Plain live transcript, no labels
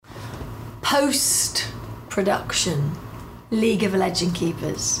post-production League of Legend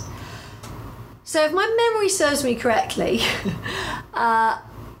Keepers. So if my memory serves me correctly, I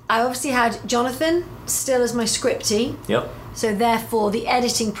obviously had Jonathan still as my scriptie. Yep. So therefore the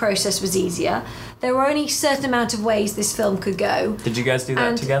editing process was easier. There were only a certain amount of ways this film could go. Did you guys do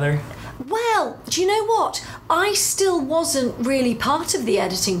that together? Well, do you know what? I still wasn't really part of the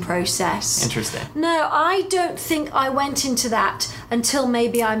editing process. Interesting. No, I don't think I went into that until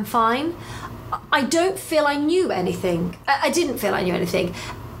maybe I'm fine. I don't feel I knew anything. I didn't feel I knew anything.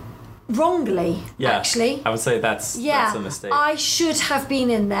 Wrongly, actually. I would say that's a mistake. I should have been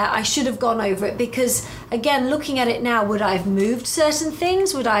in there. I should have gone over it because, again, looking at it now, would I have moved certain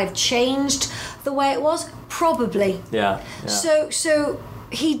things? Would I have changed the way it was? Probably. Yeah. So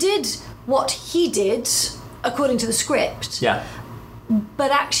he did what he did according to the script. Yeah.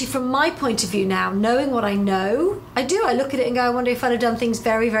 But actually, from my point of view now, knowing what I know, I look at it and go, I wonder if I'd have done things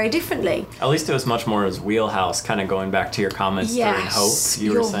very, very differently. At least it was much more his wheelhouse, kind of going back to your comments during Hope.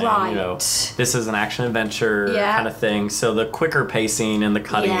 You were saying, right. You know, this is an action-adventure kind of thing. So the quicker pacing and the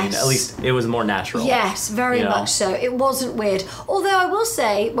cutting, at least it was more natural. Yes, very much so. It wasn't weird. Although I will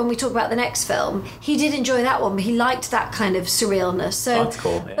say, when we talk about the next film, he did enjoy that one, but he liked that kind of surrealness. So, that's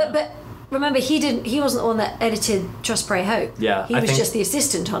cool. Yeah. But remember, he wasn't the one that edited Trust, Pray, Hope. Yeah, he was just the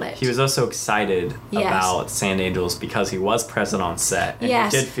assistant on it. He was also excited about Sand Angels because he was present on set. And he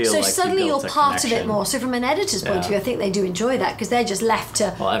did feel like suddenly he you're built a part connection. of it more. So from an editor's point of view, I think they do enjoy that because they're just left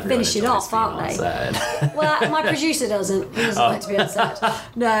to finish it off, aren't they? Well, my producer doesn't. He doesn't like to be on set.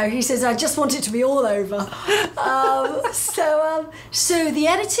 No, he says, I just want it to be all over. So the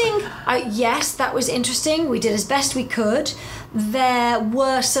editing, yes, that was interesting. We did as best we could. There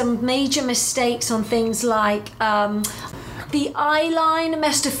were some major mistakes on things like the eye line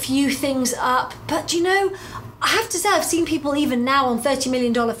messed a few things up. But, you know, I have to say, I've seen people even now on $30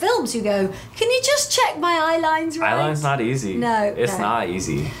 million films who go, can you just check my eye lines right? Eye line's not easy. No. It's not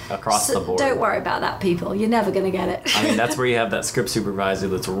easy across the board. Don't worry about that, people. You're never going to get it. I mean, that's where you have that script supervisor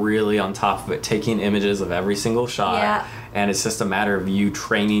that's really on top of it, taking images of every single shot. Yeah. And it's just a matter of you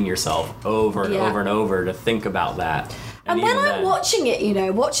training yourself over and over and over to think about that. And when I'm watching it, you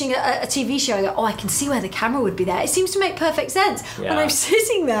know, watching a TV show, I go, I can see where the camera would be there. It seems to make perfect sense. Yeah. When I'm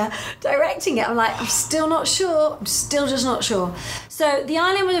sitting there directing it, I'm like, I'm still not sure. I'm still just not sure. So the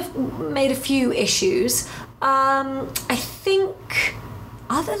island would have made a few issues. I think...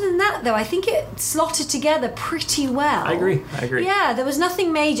 Other than that, though, I think it slotted together pretty well. I agree. Yeah, there was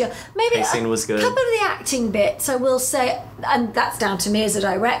nothing major. Maybe pacing was good. A couple of the acting bits, I will say, and that's down to me as a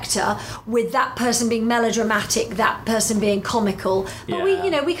director, with that person being melodramatic, that person being comical. But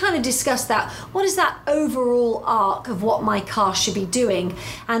we kind of discussed that. What is that overall arc of what my cast should be doing?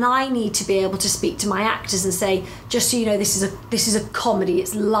 And I need to be able to speak to my actors and say, just so you know, this is a comedy.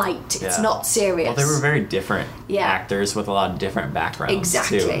 It's light. It's not serious. Well, they were very different actors with a lot of different backgrounds. Exactly.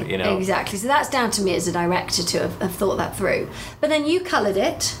 Too, you know? Exactly. So that's down to me as a director to have thought that through. But then you coloured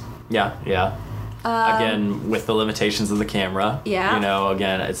it. Yeah. Again, with the limitations of the camera. Yeah. You know,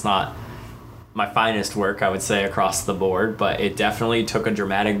 again, it's not my finest work, I would say, across the board, but it definitely took a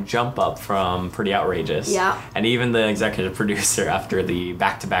dramatic jump up from Pretty Outrageous. Yeah. And even the executive producer, after the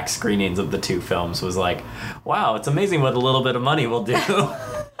back-to-back screenings of the two films, was like, wow, it's amazing what a little bit of money will do.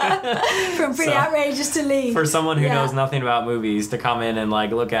 From Pretty Outrageous to League. For someone who knows nothing about movies to come in and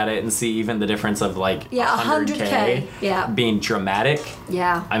like look at it and see even the difference of like 100K being dramatic.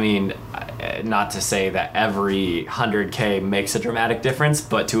 Yeah. I mean, not to say that every 100K makes a dramatic difference,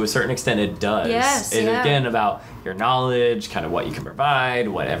 but to a certain extent it does. Yes. It's again about your knowledge, kind of what you can provide,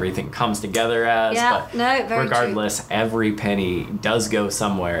 what everything comes together as. Yeah. But very regardless, true. Every penny does go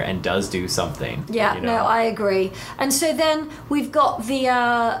somewhere and does do something. Yeah, you know? no, I agree. And so then we've got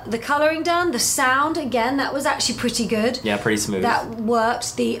the colouring done, the sound, again, that was actually pretty good. Yeah, pretty smooth. That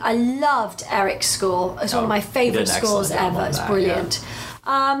worked. I loved Eric's score. It's one of my favourite scores ever. It's brilliant.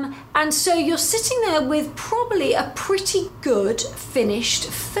 Yeah. And so you're sitting there with probably a pretty good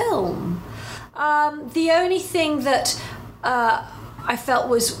finished film. The only thing that I felt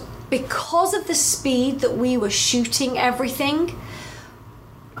was because of the speed that we were shooting everything,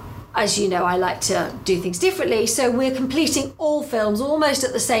 as you know, I like to do things differently, so we're completing all films almost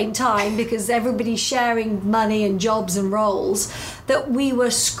at the same time because everybody's sharing money and jobs and roles, that we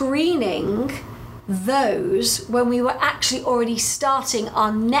were screening those when we were actually already starting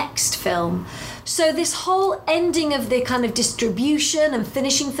our next film. So this whole ending of the kind of distribution and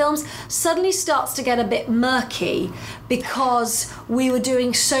finishing films suddenly starts to get a bit murky because we were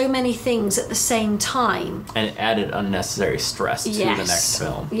doing so many things at the same time. And it added unnecessary stress to the next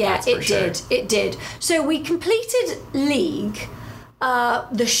film. Yeah, it did. So we completed League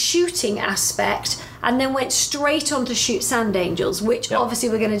the shooting aspect, and then went straight on to shoot Sand Angels, which obviously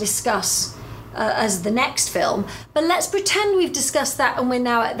we're going to discuss as the next film. But let's pretend we've discussed that and we're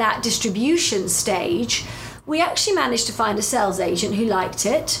now at that distribution stage. We actually managed to find a sales agent who liked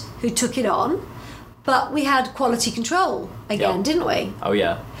it, who took it on, but we had quality control again, didn't we? Oh,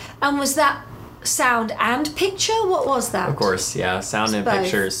 yeah. And was that sound and picture? What was that? Of course, yeah, sound and both.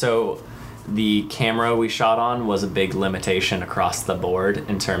 picture. So the camera we shot on was a big limitation across the board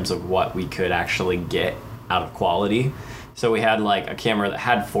in terms of what we could actually get out of quality. So we had like a camera that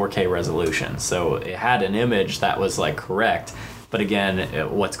had 4K resolution, so it had an image that was like correct, but again,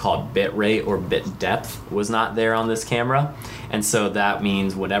 what's called bit rate or bit depth was not there on this camera. And so that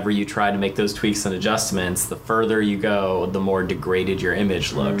means whenever you try to make those tweaks and adjustments, the further you go, the more degraded your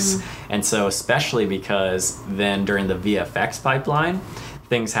image looks. And so especially because then during the VFX pipeline,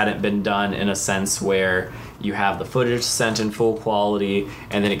 things hadn't been done in a sense where you have the footage sent in full quality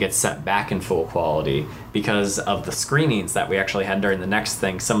and then it gets sent back in full quality. Because of the screenings that we actually had during the next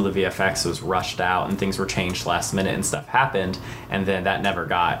thing, some of the VFX was rushed out and things were changed last minute and stuff happened, and then that never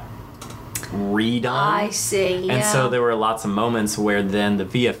got redone. I see, And so there were lots of moments where then the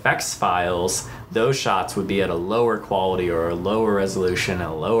VFX files, those shots would be at a lower quality or a lower resolution,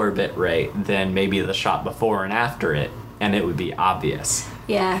 a lower bit rate than maybe the shot before and after it, and it would be obvious.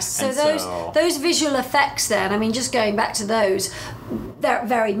 Yeah, so those visual effects then, I mean, just going back to those, they're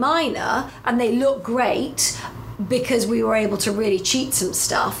very minor and they look great because we were able to really cheat some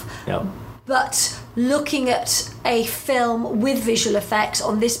stuff. Yep. But looking at a film with visual effects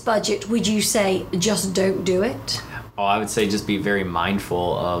on this budget, would you say just don't do it? Oh, I would say just be very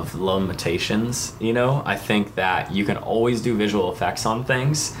mindful of limitations. You know, I think that you can always do visual effects on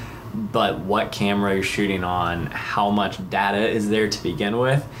things, but what camera you're shooting on, how much data is there to begin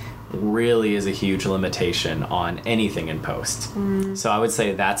with, really is a huge limitation on anything in post. So I would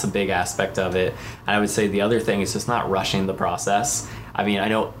say that's a big aspect of it. And I would say the other thing is just not rushing the process. I mean, I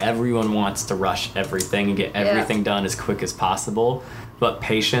know everyone wants to rush everything and get everything done as quick as possible, but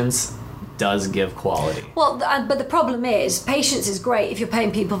patience does give quality. Well, but the problem is, patience is great if you're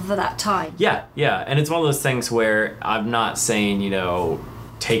paying people for that time. Yeah, and it's one of those things where I'm not saying, you know,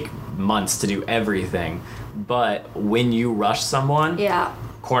 take months to do everything, but when you rush someone,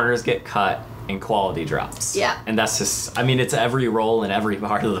 corners get cut and quality drops. And that's just, I mean, it's every role in every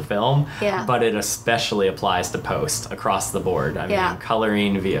part of the film, but it especially applies to post across the board. I mean,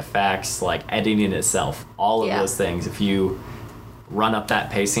 coloring, VFX, like editing itself, all of those things. If you run up that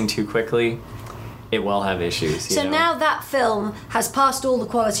pacing too quickly, it will have issues. So now that film has passed all the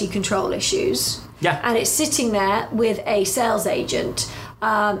quality control issues. And it's sitting there with a sales agent.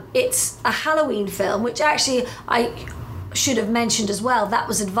 It's a Halloween film, which actually I should have mentioned as well. That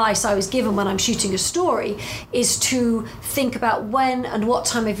was advice I was given when I'm shooting a story, is to think about when and what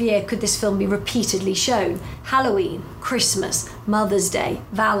time of year could this film be repeatedly shown. Halloween, Christmas, Mother's Day,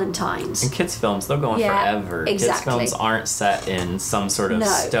 Valentine's. And kids' films, they'll go on forever. Exactly. Kids' films aren't set in some sort of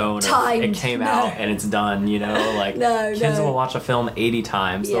stone timed. It came out and it's done, you know? Like, kids will watch a film 80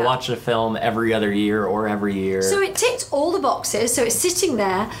 times. They'll watch a film every other year or every year. So it ticked all the boxes, so it's sitting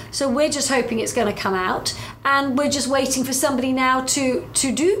there, so we're just hoping it's going to come out, and we're just waiting for somebody now to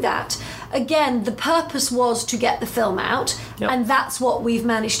do that. Again, the purpose was to get the film out, and that's what we've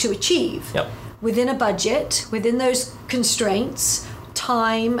managed to achieve. Within a budget, within those constraints,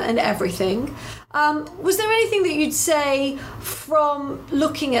 time and everything. Was there anything that you'd say from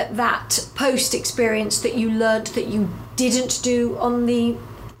looking at that post experience that you learnt that you didn't do on the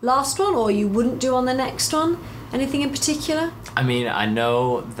last one, or you wouldn't do on the next one? Anything in particular? I mean, I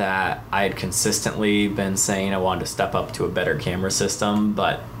know that I had consistently been saying I wanted to step up to a better camera system,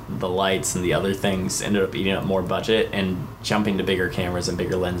 but the lights and the other things ended up eating up more budget, and jumping to bigger cameras and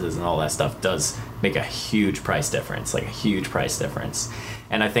bigger lenses and all that stuff does make a huge price difference,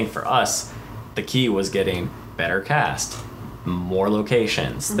 And I think for us, the key was getting better cast, more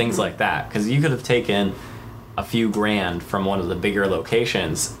locations, things like that, because you could have taken a few grand from one of the bigger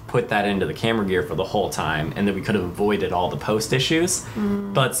locations, put that into the camera gear for the whole time, and then we could have avoided all the post issues.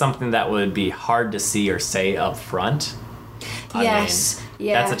 But something that would be hard to see or say up front. I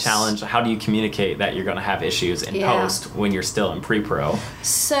mean, that's a challenge. How do you communicate that you're going to have issues in post when you're still in pre-pro?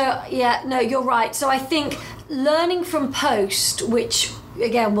 So, you're right. So I think learning from post, which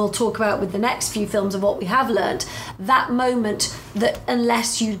again we'll talk about with the next few films of what we have learned, that moment that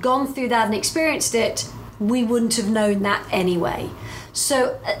unless you'd gone through that and experienced it, we wouldn't have known that anyway.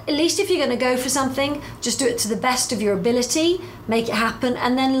 So at least if you're going to go for something, just do it to the best of your ability, make it happen,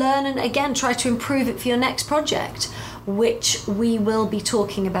 and then learn and again try to improve it for your next project, which we will be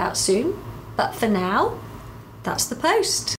talking about soon. But for now, that's the post.